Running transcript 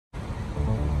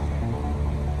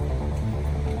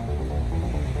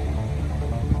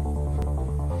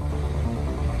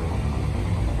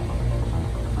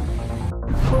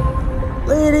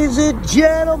Ladies and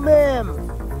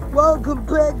gentlemen, welcome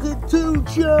back to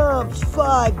 2chomps,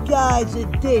 Five Guys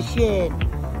Edition.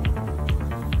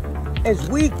 As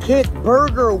we kick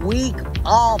Burger Week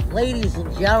off, ladies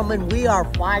and gentlemen, we are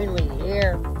finally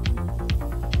here.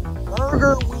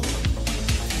 Burger Week.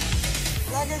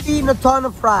 I'm gonna be eating a ton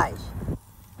of fries.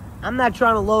 I'm not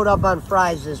trying to load up on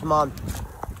fries this month,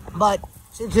 but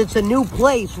since it's a new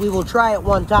place, we will try it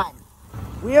one time.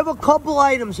 We have a couple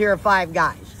items here at Five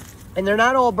Guys. And they're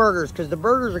not all burgers, because the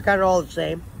burgers are kind of all the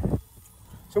same.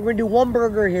 So we're going to do one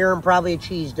burger here and probably a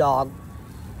cheese dog.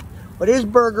 But it is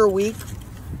Burger Week.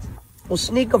 We'll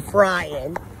sneak a fry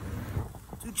in.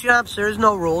 2chomps, there's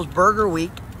no rules. Burger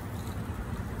Week.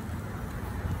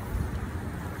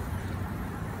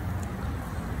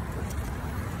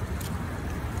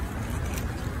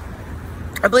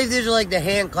 I believe these are like the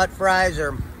hand-cut fries,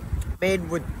 or made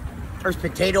with first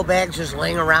potato bags just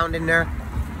laying around in there.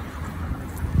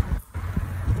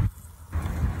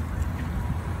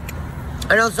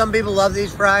 I know some people love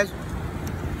these fries.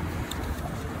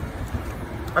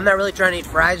 I'm not really trying to eat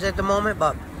fries at the moment,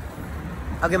 but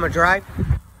I'll give them a try.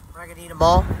 I'm not going to eat them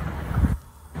all.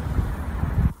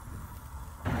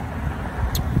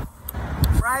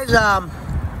 Fries,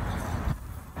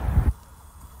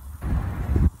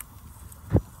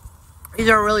 these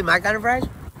aren't really my kind of fries.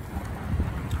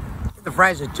 Get the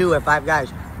fries at 2 at Five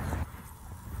Guys.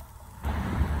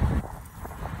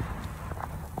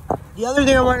 The other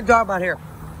thing I want to talk about here,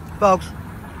 folks,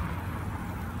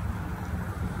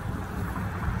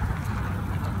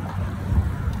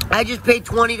 I just paid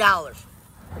 $20.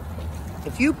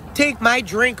 If you take my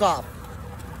drink off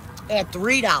at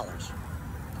 $3,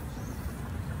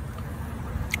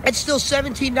 it's still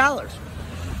 $17.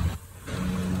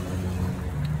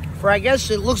 For, I guess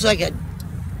it looks like a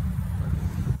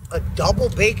double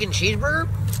bacon cheeseburger.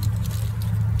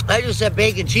 I just said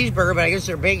bacon cheeseburger, but I guess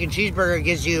their bacon cheeseburger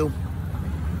gives you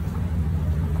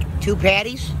 2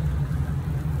 patties.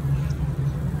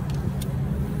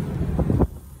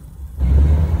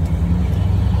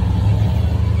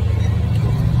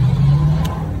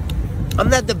 I'm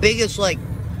not the biggest, like,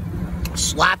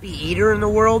 sloppy eater in the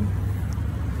world.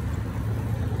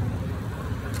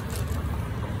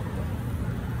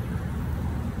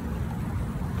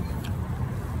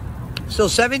 So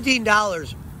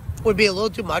 $17 would be a little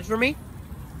too much for me.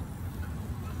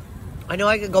 I know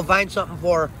I could go find something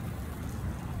for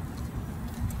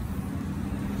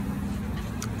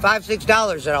 $5,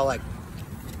 $6 that I'll like.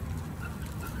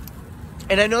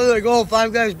 And I know they're like, oh,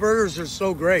 Five Guys burgers are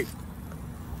so great.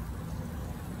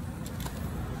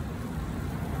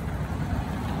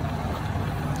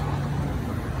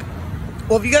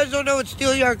 Well, if you guys don't know what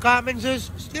Steelyard Commons is,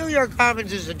 Steelyard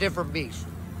Commons is a different beast.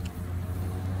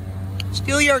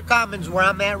 Steelyard Commons, where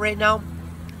I'm at right now,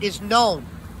 is known,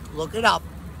 look it up,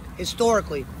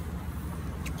 historically,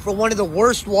 for one of the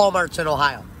worst Walmarts in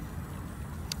Ohio.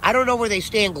 I don't know where they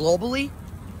stand globally,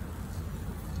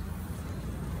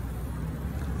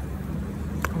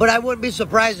 but I wouldn't be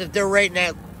surprised if they're rating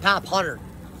at top 100.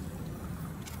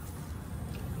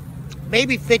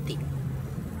 Maybe 50.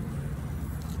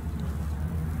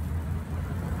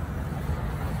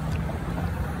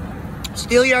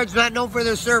 Steelyard's not known for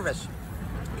their service.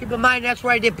 Keep in mind, that's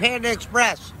where I did Panda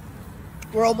Express,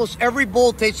 where almost every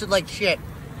bowl tasted like shit.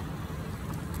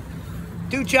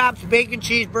 2chomps, bacon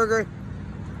cheeseburger.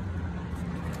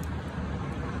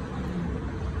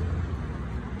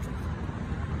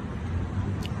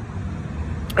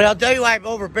 And I'll tell you why I'm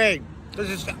overpaid.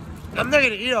 Because I'm not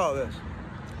going to eat all this.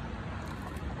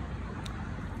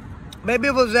 Maybe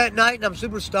it was that night and I'm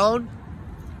super stoned.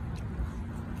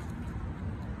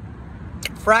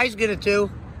 Fries get it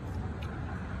too.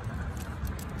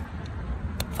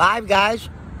 Five Guys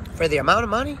for the amount of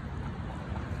money.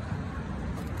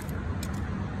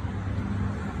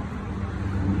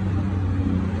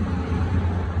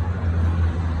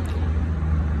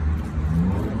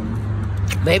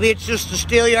 Maybe it's just the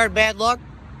Steelyard bad luck.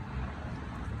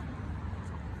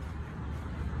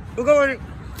 We'll go in.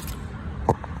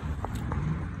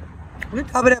 Look at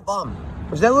the top of that bum.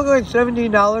 Does that look like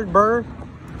 $17 burger?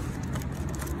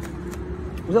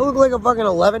 Does that look like a fucking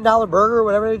 $11 burger or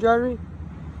whatever they charge me?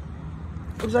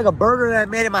 Looks like a burger that I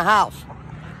made in my house.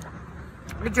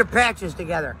 Get your patches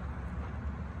together.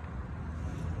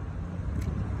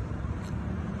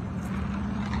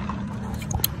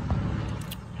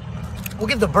 We'll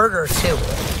give the burger a 2.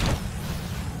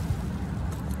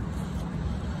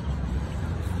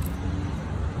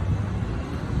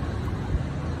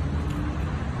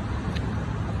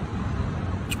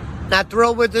 Not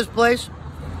thrilled with this place.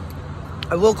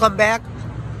 I will come back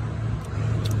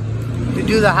to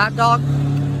do the hot dog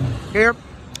here.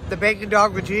 the bacon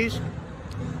dog with cheese.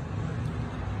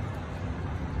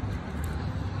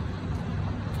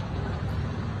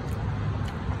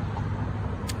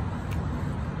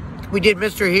 We did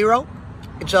Mr. Hero.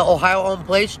 It's an Ohio-owned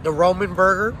place, the Roman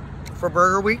Burger for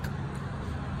Burger Week.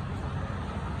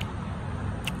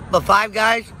 But Five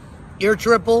Guys, your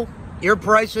triple, your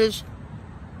prices,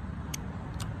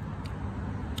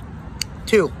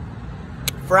 2.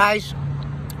 Fries,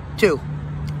 2.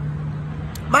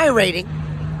 My rating.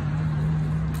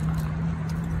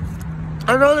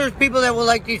 I know there's people that will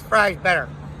like these fries better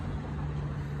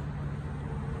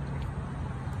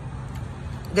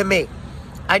than me.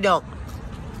 I don't.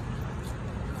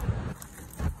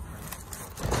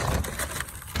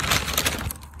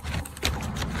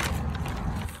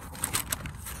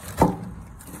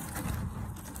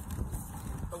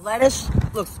 The lettuce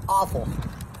looks awful.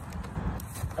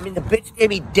 I mean, the bitch gave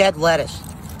me dead lettuce.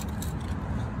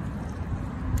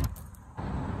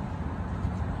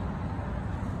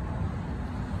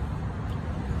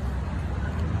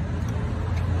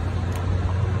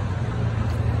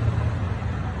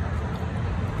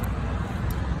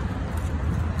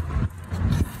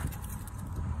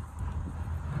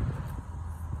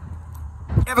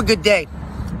 Have a good day.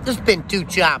 This has been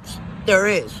 2chomps. There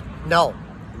is no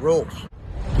rules.